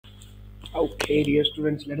Okay, dear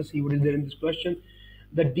students, let us see what is there in this question.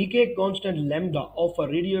 The decay constant lambda of a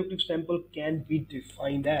radioactive sample can be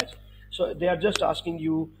defined as. So they are just asking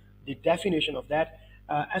you the definition of that.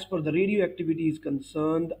 As per the radioactivity is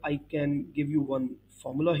concerned, I can give you one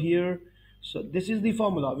formula here. So this is the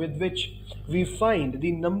formula with which we find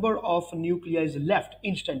the number of nuclei left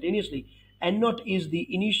instantaneously. N naught is the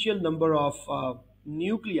initial number of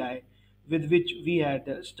nuclei with which we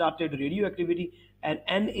had started radioactivity, and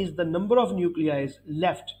n is the number of nuclei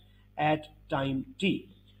left at time t,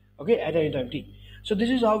 okay, at any time t. So this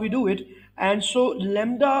is how we do it. And so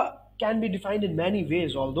lambda can be defined in many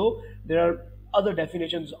ways, although there are other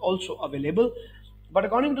definitions also available. But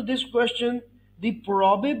according to this question, the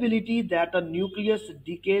probability that a nucleus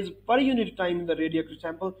decays per unit time in the radioactive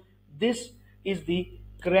sample, this is the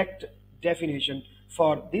correct definition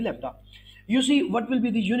for the lambda. You see, what will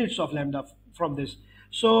be the units of lambda from this?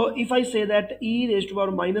 So if I say that e raised to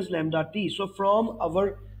power minus lambda t, so from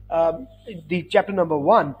our the chapter number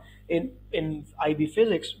 1 in IB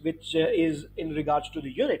physics, which is in regards to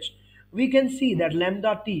the units, we can see that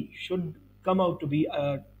lambda t should come out to be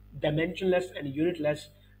a dimensionless and unitless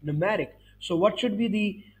numeric. So what should be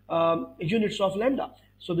the units of lambda?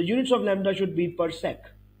 So the units of lambda should be per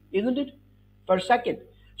sec, isn't it? Per second.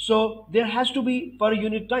 So there has to be per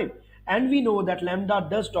unit time. And we know that lambda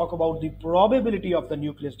does talk about the probability of the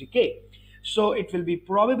nucleus decay. So it will be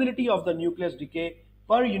probability of the nucleus decay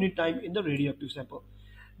per unit time in the radioactive sample.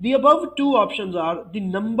 The above two options are the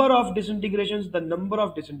number of disintegrations, the number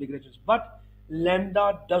of disintegrations, but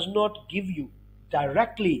lambda does not give you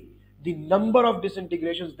directly the number of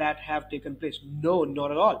disintegrations that have taken place. No, not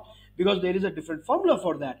at all, because there is a different formula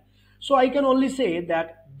for that. So I can only say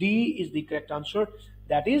that D is the correct answer.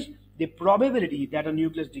 That is the probability that a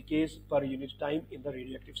nucleus decays per unit time in the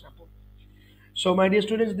radioactive sample. So my dear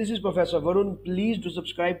students, this is Professor Varun. Please do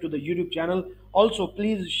subscribe to the YouTube channel. Also,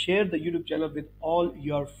 please share the YouTube channel with all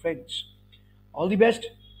your friends. All the best.